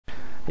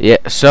Yeah,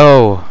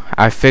 so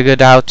I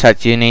figured out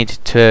that you need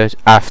to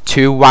have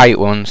 2 white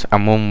ones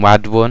and 1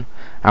 red one,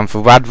 and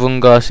for red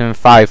one goes in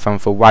 5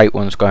 and for white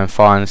ones go in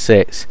 4 and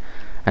 6,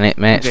 and it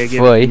makes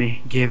okay,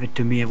 3. Give it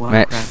to me.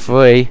 Makes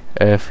 3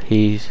 of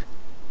these.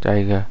 There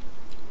you go.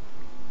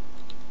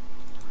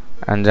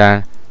 And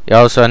then you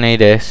also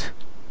need this.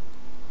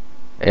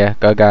 Yeah,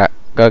 go get.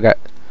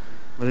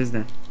 What is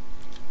that?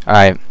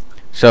 Alright,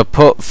 so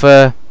put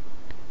the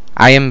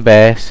iron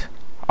base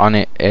on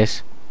it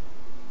is.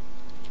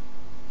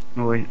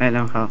 Oh wait, I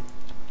know how.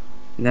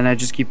 And then I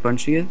just keep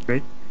punching it,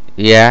 right?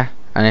 Yeah,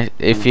 and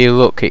if you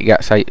look, it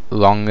gets like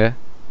longer,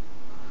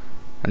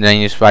 and then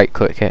you just right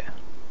click it.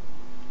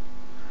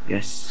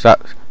 Yes. So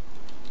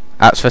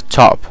that's the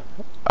top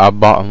or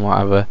bottom,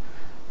 whatever.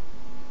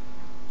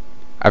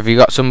 Have you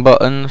got some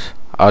buttons,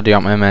 or do you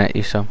want me to make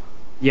you some?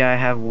 Yeah, I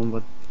have one,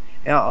 but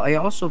I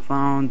also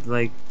found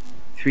like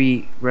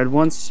 3 red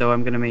ones, so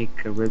I'm gonna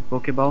make a red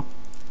Pokeball.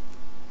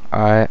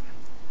 Alright.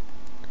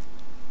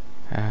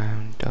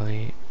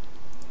 Delete.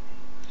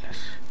 Yes.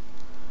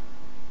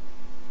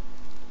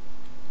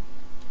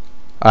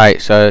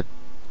 Alright, so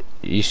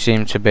you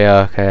seem to be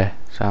okay,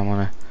 so I'm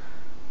gonna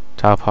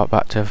teleport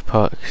back to the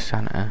Poke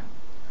Center.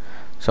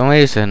 For some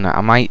reason I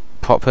might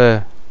pop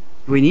a.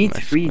 Do we need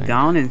 3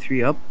 down and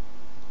 3 up?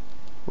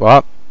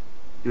 What?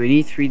 Do we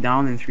need 3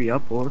 down and 3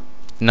 up, or?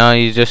 No,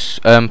 you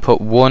just put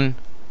 1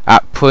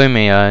 at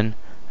premium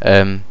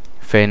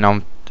thing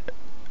on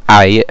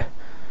 8.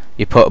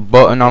 You put a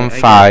button on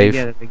 5, I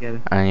get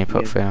it. and you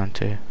put 3 on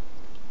 2.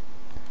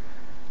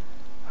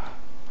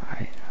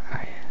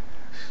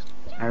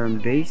 Iron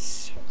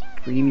base,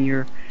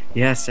 premier.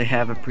 Yes, I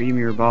have a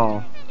premier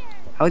ball.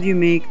 How do you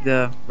make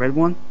the red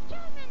one?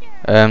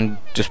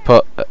 Just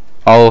put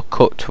all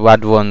cooked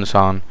red ones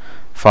on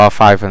 4,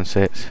 5, and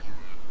 6.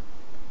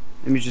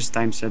 Let me just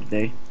time set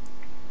day.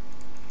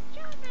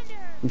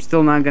 I'm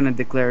still not gonna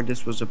declare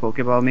this was a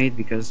Pokeball made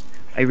because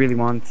I really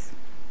want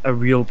a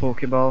real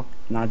Pokeball,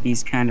 not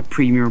these kind of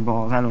premium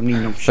balls. I don't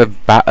need no The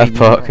shit. better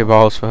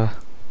Pokeballs for.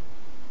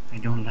 I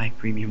don't like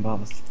premium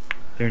balls.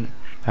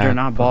 They're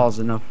not balls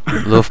enough.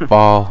 Love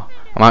ball.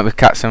 I might be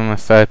catching my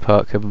 3rd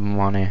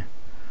Pokemon here.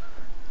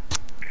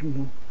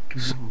 Come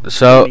on.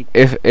 So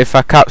if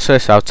I capture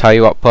this, I'll tell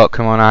you what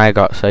Pokemon I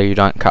got, so you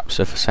don't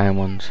capture the same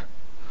ones.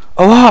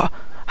 Oh what?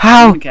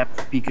 How?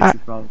 Pikachu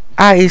probably.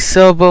 That is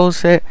so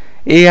bullshit.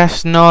 He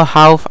has no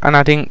health and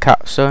I didn't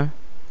capture.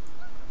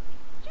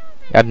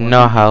 He had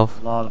no health.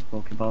 A lot of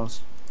Pokeballs.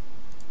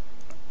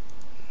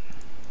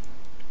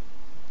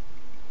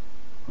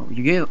 Oh,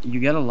 you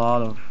get a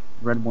lot of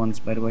red ones,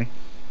 by the way.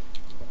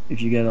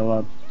 If you get a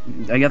lot,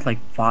 I got like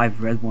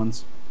 5 red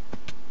ones.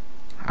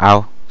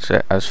 Ow,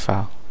 shit, that's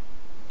foul.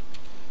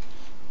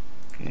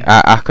 Okay.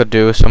 I could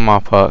do with some more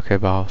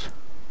Pokeballs.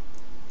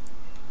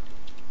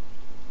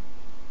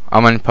 How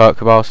many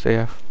Pokeballs do you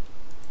have?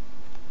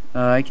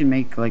 I can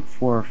make like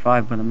 4 or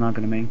 5, but I'm not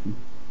gonna make them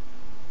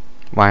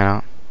Why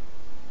not?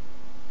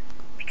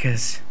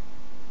 because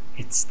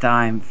it's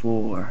time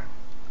for.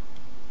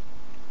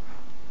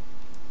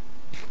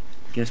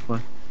 Guess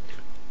what?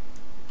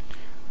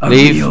 A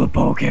real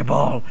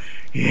Pokeball.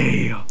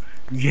 Yeah.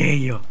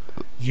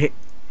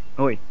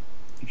 Oh wait,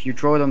 if you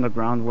throw it on the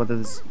ground, what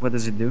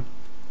does it do?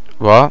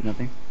 What?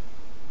 Nothing.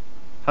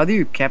 How do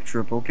you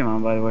capture a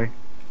Pokemon, by the way?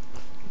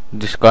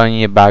 Just go in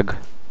your bag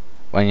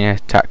when you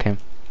attack him.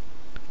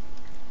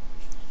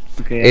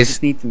 Okay, I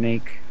just need to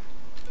make.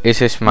 Is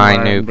this my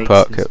new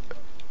Pokemon?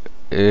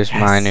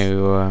 my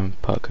new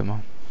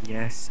Pokemon?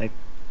 Yes, I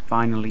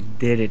finally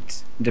did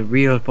it. The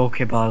real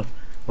Pokeball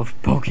of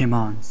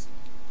Pokemons.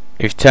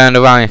 If you turn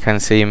around, you can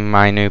see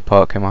my new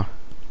Pokemon.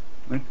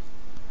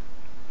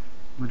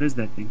 What is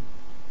that thing?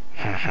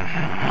 It's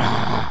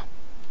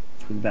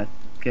really bad.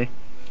 Okay.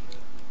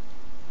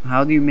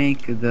 How do you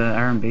make the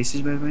iron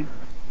bases, by the way?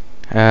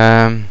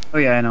 Oh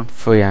yeah, I know.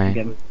 3 I iron.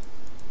 get it.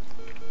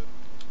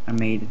 I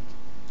made it.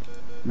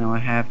 Now I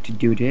have to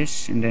do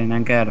this, and then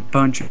I gotta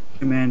punch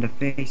him in the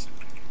face.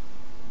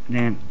 And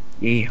then,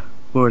 yeah,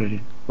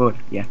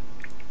 yeah.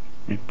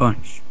 And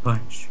punch.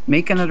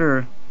 Make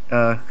another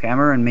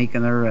hammer and make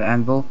another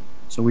anvil,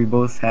 so we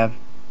both have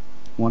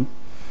one.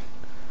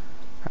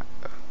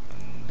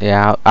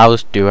 Yeah, I'll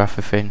just do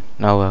everything.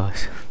 No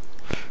worries.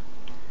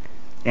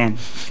 Then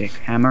take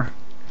hammer.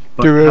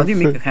 But Do how do you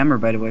make everything. a hammer,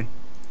 by the way?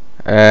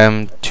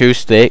 2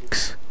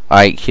 sticks,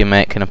 like you're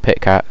making a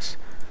pickaxe,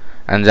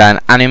 and then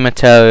any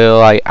material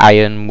like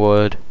iron,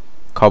 wood,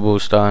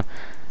 cobblestone,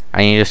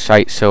 and you just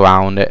like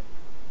surround it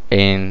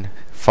in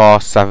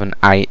 4, 7,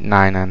 8,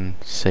 9, and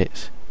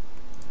 6.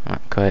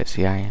 That creates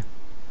the iron.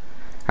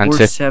 And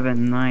 4,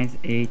 7, 9,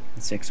 8,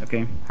 and 6.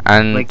 Okay.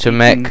 and Like to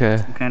making make a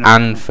some kind of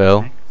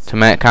anvil,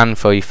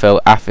 axe. you fill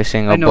every I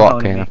single know how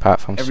block to in make apart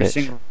from every 6.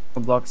 single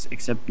blocks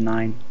except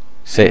 9.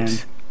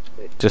 6.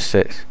 Just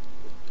 6.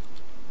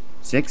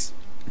 6?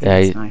 Yeah,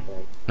 It's 9.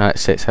 No,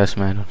 it's 6 has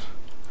made us.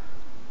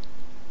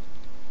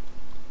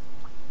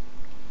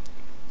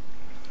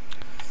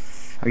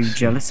 Are you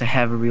jealous I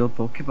have a real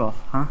Pokeball?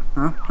 Huh?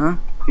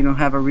 You don't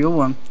have a real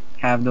one.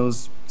 Have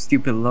those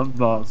stupid love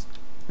balls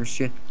or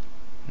shit.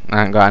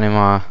 I ain't got any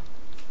more.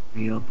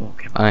 Real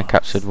Pokeballs. I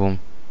captured one.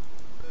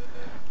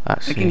 I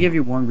can give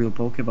you one real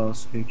Pokeball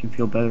so you can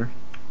feel better.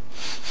 I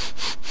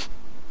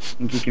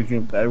think you can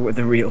feel better with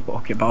the real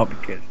Pokeball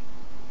because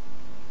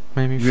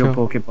Maybe real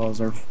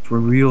Pokeballs are for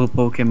real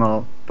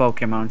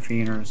Pokemon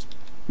trainers,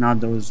 not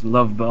those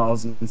love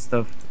balls and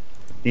stuff.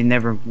 They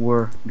never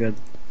were good.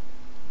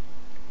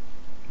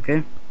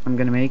 Okay, I'm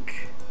gonna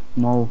make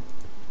more.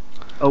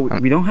 Oh,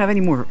 we don't have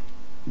any more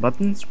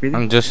buttons, really?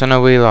 I'm just in a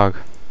vlog.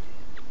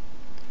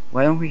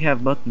 Why don't we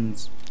have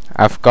buttons?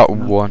 I've got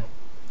one.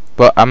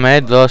 But I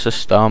made loads of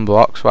stone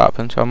blocks. What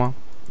happened to them all?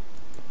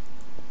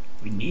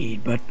 We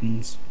need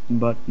buttons.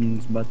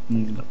 Buttons,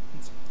 buttons,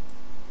 buttons.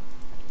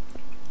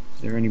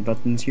 Is there any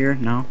buttons here?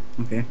 No?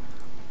 Okay.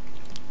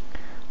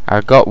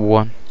 I got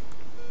one.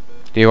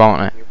 Do you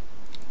want it?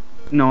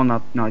 No,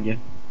 not yet.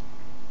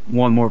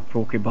 One more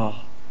Pokeball.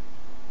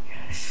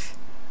 Yes.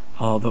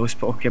 All those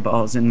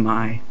Pokeballs in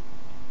my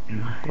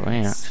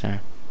Green, actually.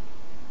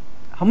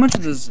 How much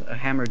does a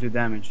hammer do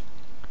damage?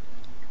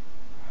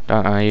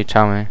 Don't know, you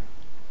tell me.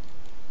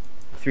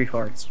 3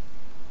 hearts.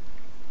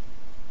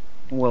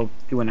 Well,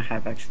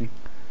 2.5 actually.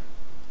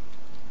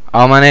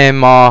 How many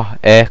more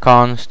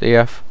acorns do you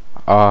have?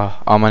 Or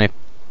how many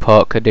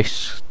poker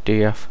discs do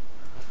you have?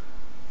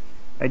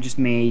 I just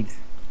made...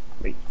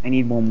 Wait, I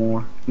need one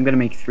more. I'm gonna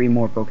make 3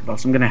 more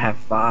Pokeballs. I'm gonna have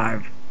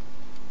 5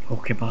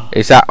 Pokeballs.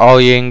 Is that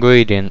all your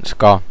ingredients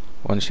gone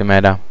once you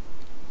made them?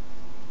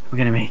 I'm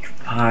gonna make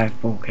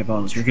 5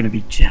 Pokeballs. You're gonna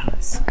be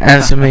jealous.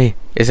 Answer me.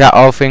 Is that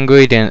all the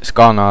ingredients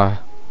gone, or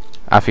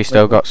have you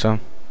still got some?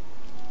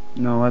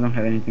 No, I don't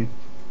have anything.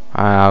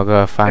 I'll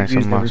go find I've some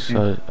used more. everything.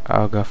 So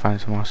I'll go find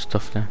some more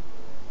stuff then.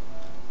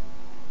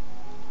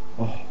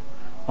 Oh,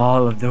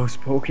 all of those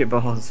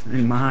Pokeballs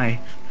in my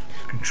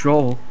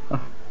control.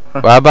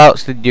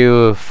 Whereabouts did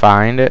you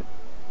find it?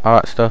 All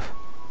that stuff.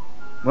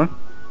 What?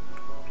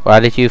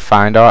 Where did you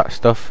find all that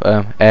stuff?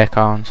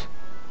 Acorns.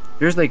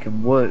 There's like a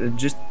wood.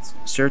 Just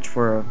search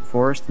for a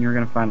forest, and you're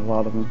gonna find a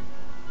lot of them.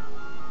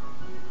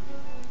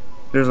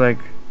 There's like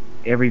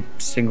every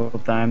single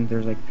time.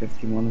 There's like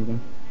 51 of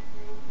them.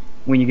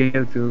 When you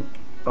go to,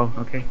 oh,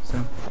 okay,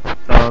 so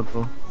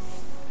toggle.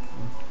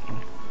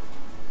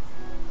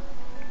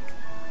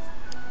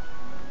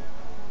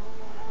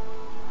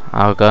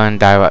 I'll go in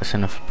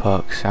direction of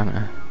Park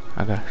Center,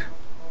 I guess.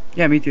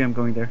 Yeah, me too. I'm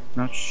going there.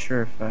 Not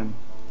sure if I'm.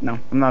 No,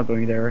 I'm not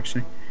going there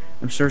actually.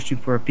 I'm searching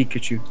for a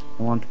Pikachu.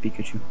 I want the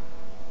Pikachu.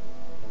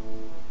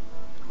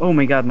 Oh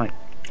my God, my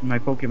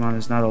Pokemon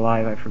is not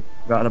alive. I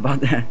forgot about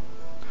that.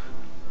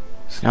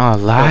 It's not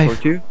alive.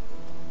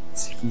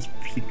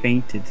 He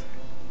fainted.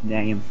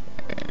 Damn.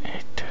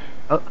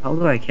 How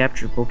do I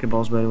capture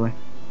Pokeballs, by the way?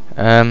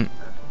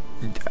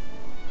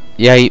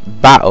 Yeah, you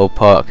battle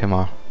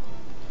Pokemon,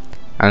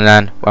 and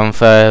then when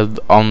they're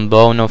on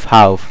low enough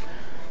health,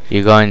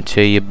 you go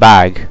into your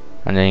bag,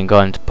 and then you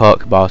go into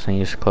Pokeballs, and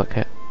you just click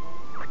it.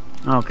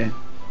 Okay,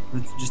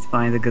 let's just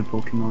find a good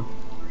Pokemon.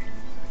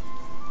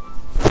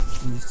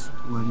 This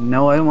one.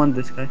 No, I don't want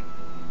this guy.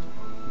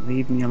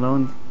 Leave me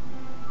alone.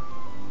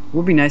 It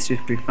would be nice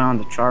if we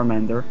found a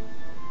Charmander.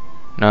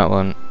 No, it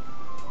won't.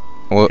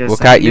 We Because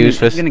can't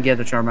use I'm this. gonna get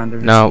the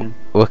Charmander. No,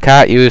 we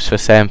can't use the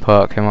same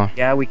Pokemon.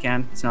 Yeah, we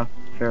can. It's not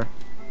fair.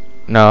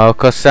 No,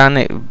 cause then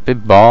it'd be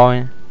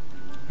boring.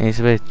 Needs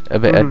a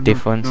bit of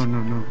difference.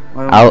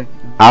 No.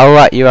 I'll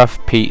let you have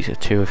pizza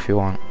too if you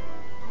want.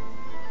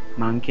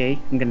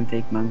 Monkey. I'm gonna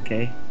take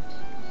Monkey.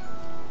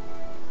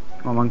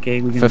 Come on, Monkey.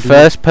 We're gonna The do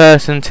first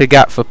person to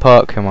get for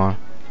Pokemon,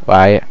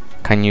 right,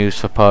 can use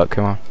for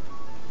Pokemon.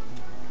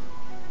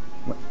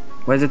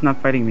 Why is it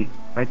not fighting me?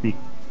 Fight me.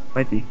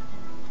 Fight me.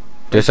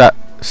 Does that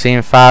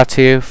seem fair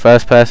to you?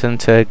 First person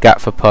to get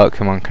for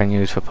Pokemon can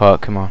use for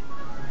Pokemon.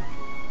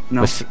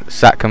 No. The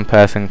second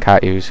person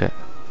can't use it.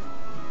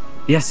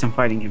 Yes, I'm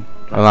fighting him.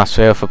 Unless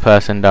the other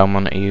person don't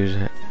want to use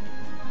it.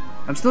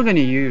 I'm still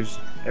gonna use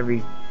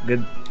every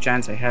good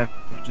chance I have.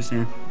 Just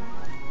saying.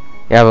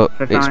 Yeah,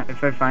 but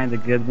If I find a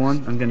good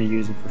one, I'm gonna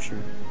use it for sure.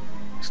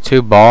 it's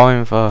too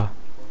boring for.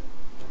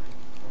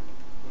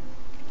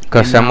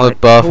 Because then we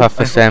both have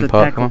the same I hope the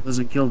tackle Pokemon.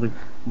 doesn't kill the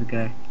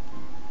guy.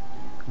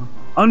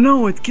 Oh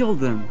no, it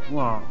killed him.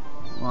 Wow.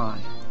 Why?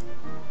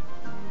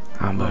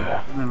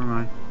 Never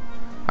mind.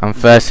 I'm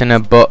facing a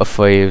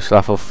Butterfree who's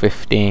level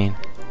 15.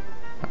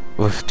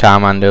 With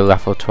Charmander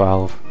level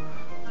 12.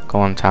 Go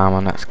on,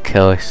 Charmander, let's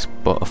kill this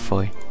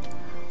Butterfree.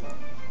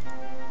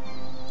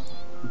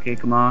 Okay,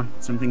 come on,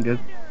 something good.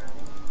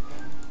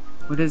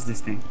 What is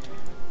this thing?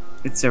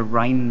 It's a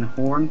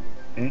Rhinehorn.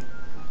 Okay,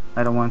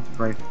 I don't want the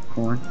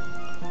Rhinehorn.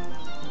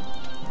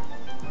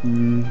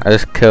 I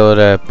just killed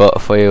a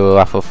Butterfree with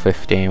level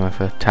 15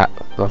 with a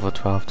level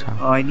 12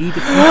 Charmander. Oh, I need a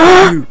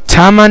Pikachu.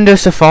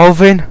 Charmander's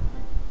evolving!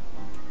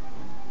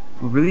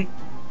 Oh, really?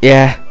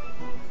 Yeah.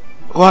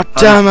 What?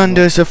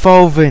 Charmander's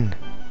evolving!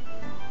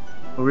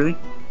 Oh, really?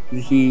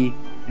 Is he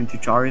into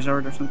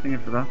Charizard or something? I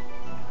forgot.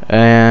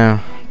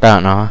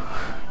 Don't know.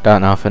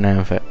 Don't know the name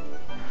of it.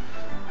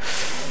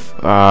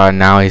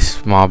 Now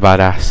he's more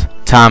badass.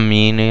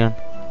 Charmeleon.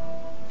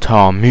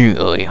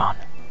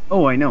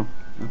 Oh, I know.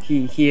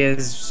 He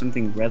has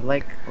something red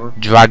like, or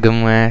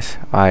Dragon race.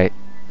 Alright.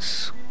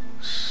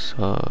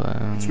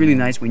 So. it's really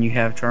nice when you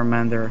have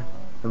Charmander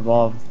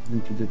evolved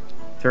into the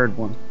third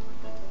one.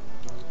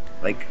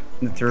 Like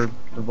the third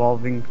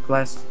evolving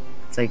class.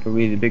 It's like a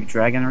really big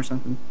dragon or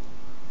something.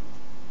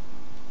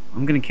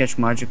 I'm gonna catch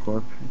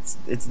Magikarp.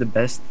 It's the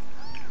best.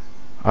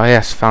 Oh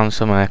yes, found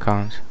some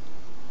icons.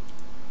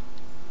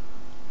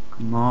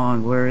 Come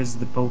on, where is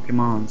the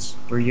Pokemons?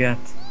 Where you at?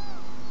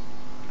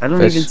 I don't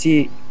There's- even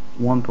see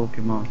one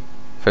Pokemon.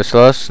 There's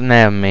lots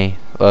near me.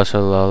 Lots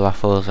of low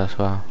levels as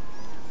well.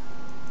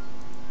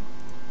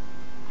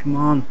 Come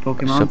on,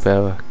 Pokemon.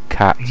 Super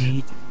cat. I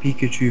need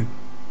Pikachu.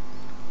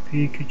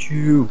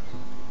 Pikachu.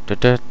 Da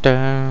da da.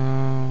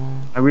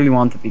 I really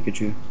want the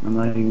Pikachu. I'm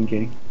not even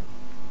kidding.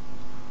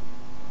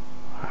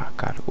 Oh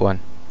god, one.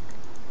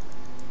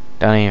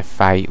 Don't even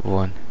fight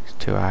one. It's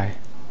too high.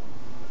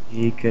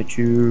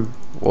 Pikachu.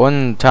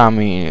 One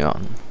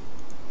Charmeleon.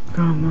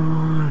 Come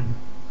on.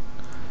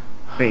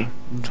 Wait,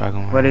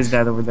 Dragon what race. is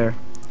that over there?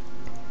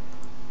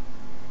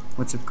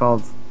 What's it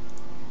called?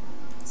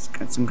 It's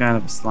got some kind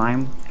of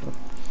slime.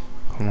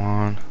 Come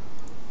on.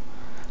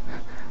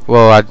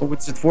 Whoa, Oh,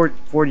 it's a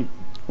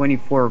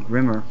 24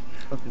 Grimmer. What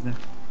the fuck is that?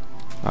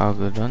 oh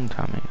good done,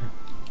 Tommy.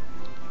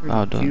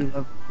 Well Do you done.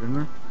 love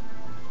Grimmer?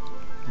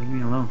 Leave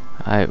me alone.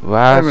 Alright, I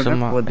where's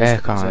remember some what this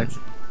is aircon?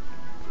 actually.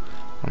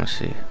 Let me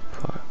see.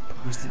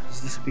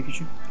 Is this a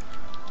Pikachu?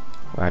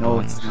 Red No,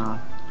 ones. it's not.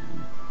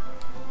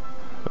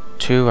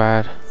 Too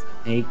red.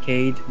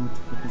 Naked? What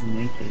the fuck is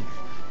naked?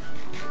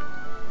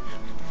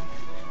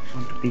 I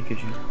want the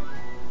Pikachu.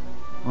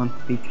 I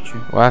want the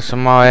Pikachu. Where's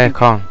some more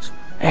aircons?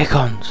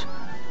 Aircons!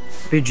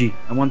 Pidgey.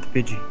 I want the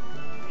Pidgey.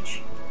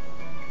 Pidgey.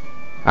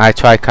 I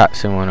tried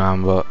catching one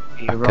on, but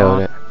I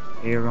killed it.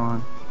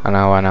 Aeron. And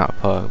I went out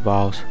of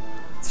Pokeballs.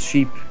 It's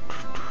sheep.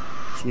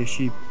 See a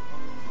sheep.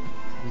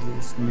 Is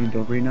this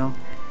Nidorino?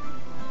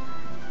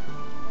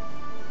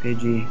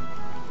 Pidgey.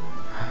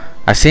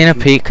 I seen a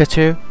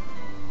Pikachu.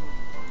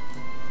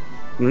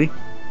 Really?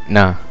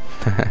 No.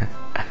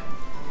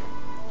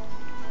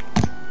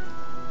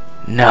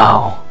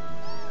 No.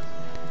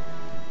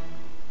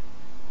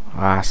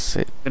 That's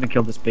it. I'm gonna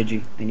kill this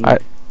Pidgey. I need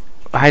it.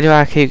 Why do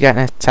I keep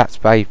getting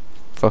attacked by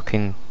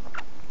fucking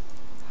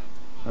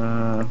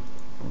Pokemon?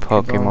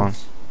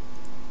 Pokeballs.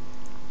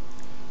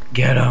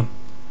 Get him.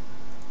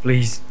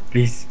 Please,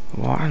 please,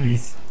 One.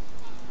 please,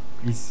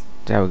 please.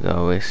 There we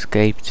go. We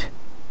escaped.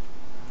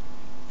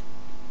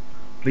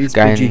 Please,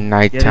 getting Pidgey.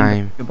 night Get in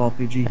time. the Pokeball,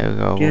 Pidgey. There we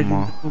go. Get One in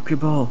more. the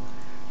Pokeball.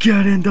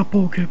 Get in the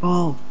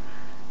Pokeball.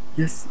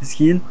 Yes, is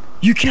he in?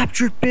 You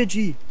captured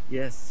Pidgey.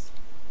 Yes.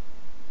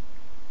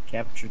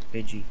 Captured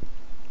Pidgey.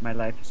 My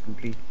life is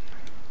complete.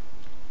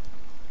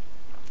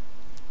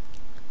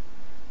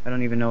 I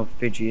don't even know if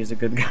Pidgey is a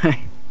good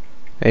guy.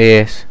 He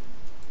is.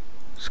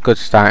 It's a good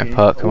starting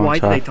Pokemon. Why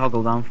to did they have.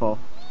 toggle downfall?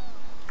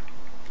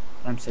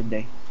 I'm said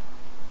they.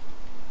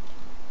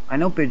 I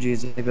know Pidgey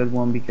is a good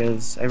one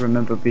because I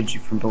remember Pidgey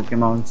from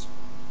Pokemons.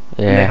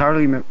 And I Yeah.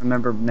 hardly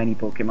remember many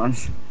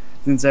Pokemons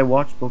since I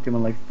watched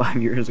Pokemon like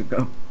 5 years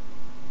ago.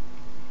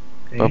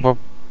 Okay. Bubble.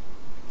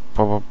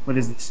 Bubble. What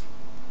is this?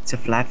 It's a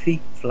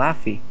Fluffy?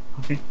 Fluffy.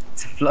 Okay.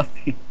 It's a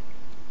Fluffy.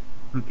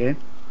 Okay.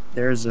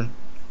 There's a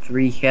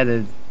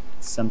 3-headed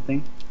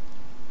something.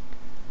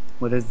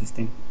 What is this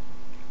thing?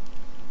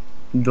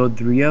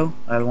 Dodrio?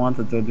 I want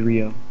a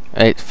Dodrio.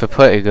 It's for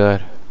pretty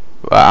good.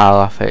 But I'll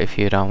off it if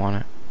you don't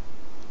want it.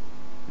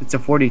 It's a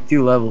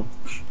 42 level.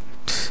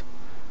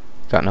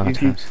 Got no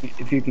If you, chance.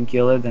 if you can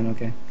kill it, then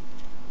okay.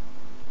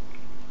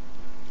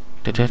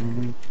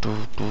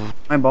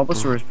 My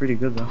Bulbasaur is pretty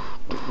good though.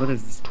 What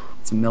is this?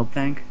 It's a milk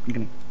tank.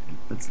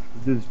 Let's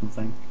do this milk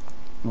tank.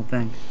 Milk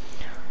tank.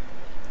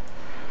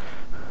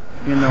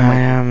 You know, I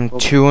am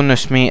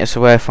 200 meters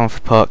away from the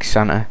Poke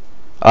Center.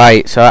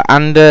 Alright, so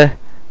under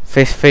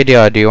this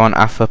video, do you want to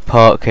have a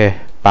Poke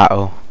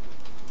battle?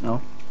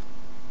 No.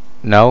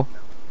 No?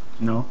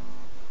 No.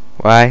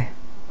 Why?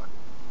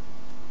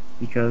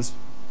 Because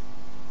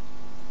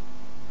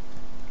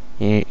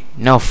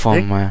No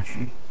fun, man.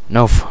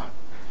 No fun.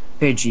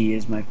 Pidgey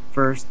is my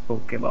first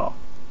Pokemon.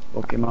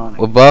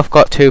 We both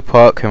got 2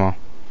 Pokemon.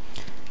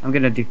 I'm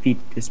gonna defeat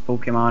this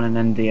Pokemon and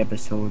end the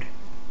episode.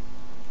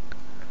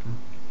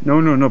 No,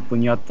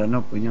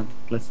 puñata,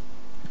 please.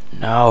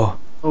 No.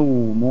 Oh,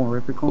 more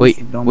Replicons. We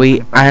Don't mind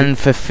if I do. end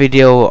the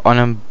video on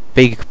a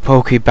big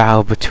Poke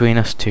battle between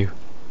us 2.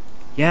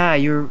 Yeah,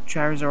 your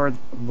Charizard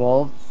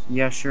evolved.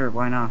 Yeah, sure,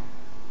 why not?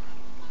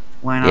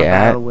 Why not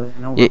Yeah, battle with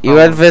an You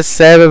had the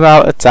same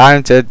amount of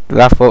time to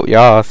wrap up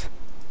yours.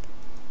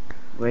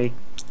 Wait,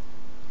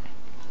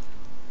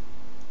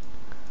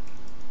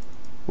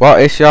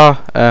 What is your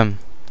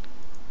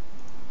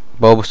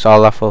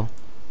Bulbasaur level?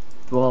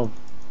 12.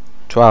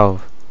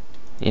 12.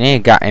 You need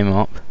to get him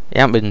up.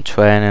 You haven't been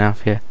training,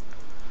 have you?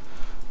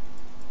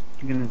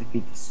 I'm gonna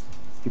defeat this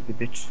stupid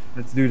bitch.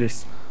 Let's do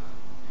this.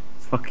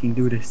 Let's fucking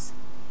do this.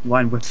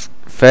 Wine with.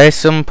 Face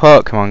some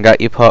Pokemon, get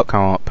your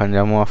Pokemon up, and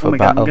then we'll have Oh a my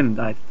god, I'm battle. gonna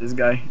die to this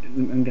guy.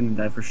 I'm gonna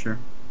die for sure.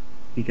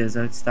 Because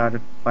I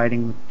started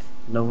fighting with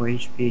low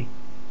HP.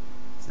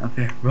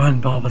 Okay,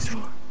 run,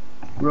 Bulbasaur.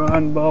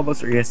 Run,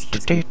 Bulbasaur. Yes,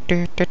 he's good.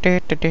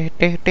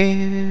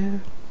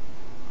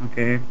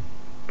 Okay,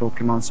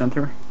 Pokemon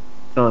Center.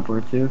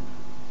 Teleport to.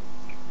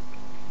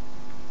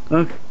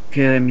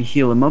 Okay, let me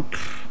heal him up.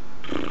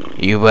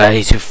 You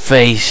ready to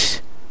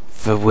face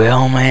the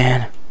real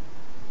man?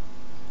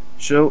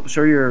 Show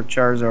your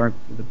Charizard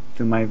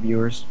to my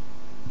viewers.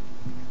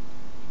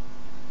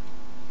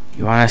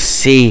 You wanna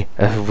see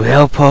a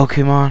real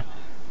Pokemon?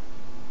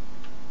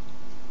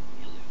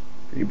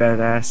 Pretty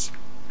badass.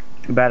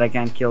 Too bad I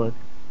can't kill it.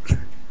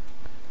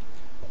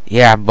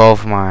 Yeah,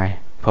 both my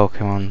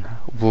Pokemon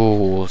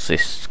rules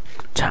this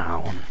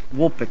town.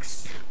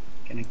 Vulpix.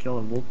 Can I kill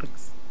a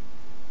Vulpix?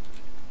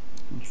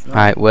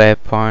 Right,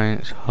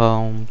 waypoints,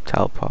 home,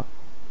 teleport.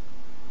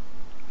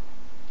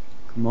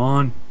 Come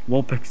on,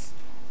 Vulpix.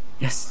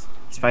 Yes,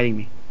 he's fighting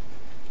me.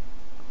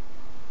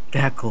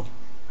 Tackle.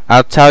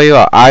 I'll tell you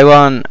what, I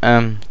want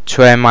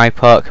train my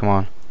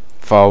Pokemon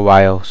for a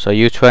while. So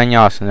you train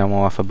yours and then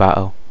we'll have a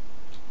battle.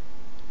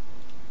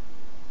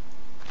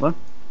 What?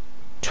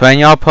 Train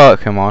your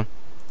Pokemon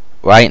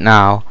right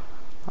now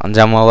and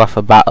then we'll have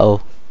a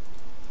battle.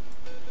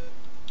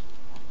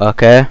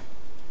 Okay?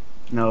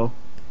 No.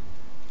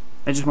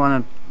 I just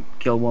want to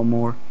kill one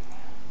more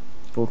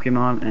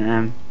Pokemon and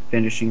I'm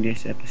finishing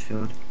this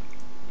episode.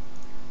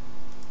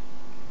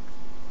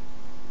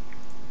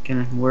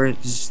 Where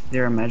is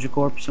there a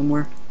Magikarp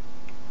somewhere?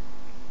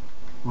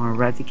 Or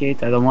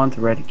Eradicate? I don't want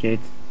to Eradicate.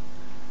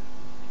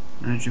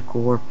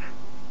 Magikarp.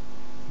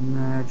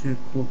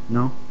 Magikarp.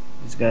 No.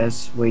 This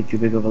guy's way too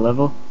big of a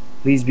level.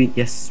 Please be.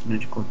 Yes,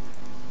 Magikarp.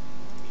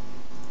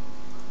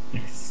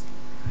 Yes.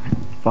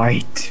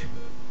 Fight.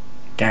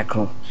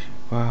 Tackle.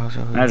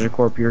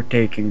 Magikarp, you're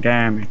taking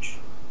damage.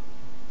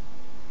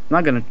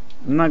 I'm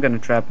not gonna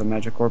trap a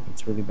Magikarp,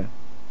 it's really bad.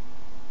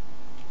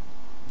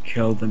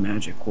 Kill the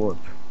Magikarp.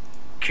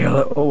 Kill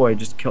it. Oh, I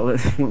just killed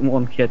it with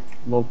one hit.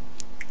 Low.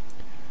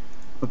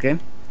 Okay.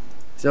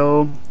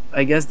 So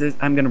I guess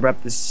I'm gonna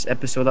wrap this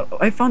episode up.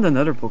 I found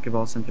another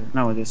Pokeball Center.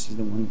 No, this is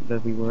the one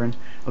that we were in.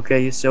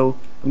 Okay, so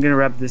I'm gonna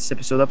wrap this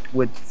episode up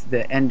with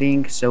the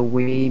ending. So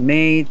we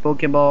made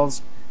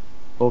Pokeballs.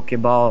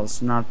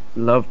 Pokeballs, not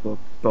love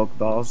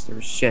Pokeballs.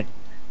 They're shit.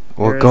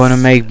 We're gonna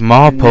make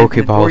more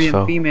Pokeballs though.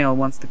 though. Female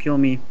wants to kill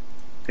me.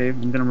 Okay,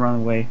 I'm gonna run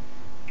away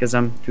because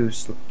I'm too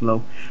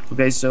slow.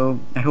 Okay, so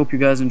I hope you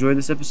guys enjoyed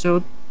this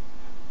episode.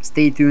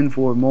 Stay tuned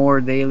for more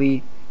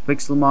daily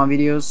Pixelmon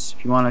videos.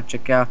 If you want to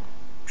check out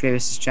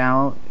Travis's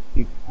channel,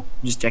 you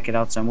just check it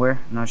out somewhere.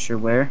 I'm not sure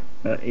where,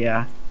 but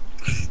yeah.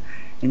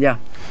 And yeah,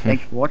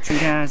 thank you for watching,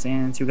 guys,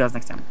 and see you guys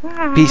next time.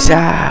 Bye. Peace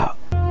out.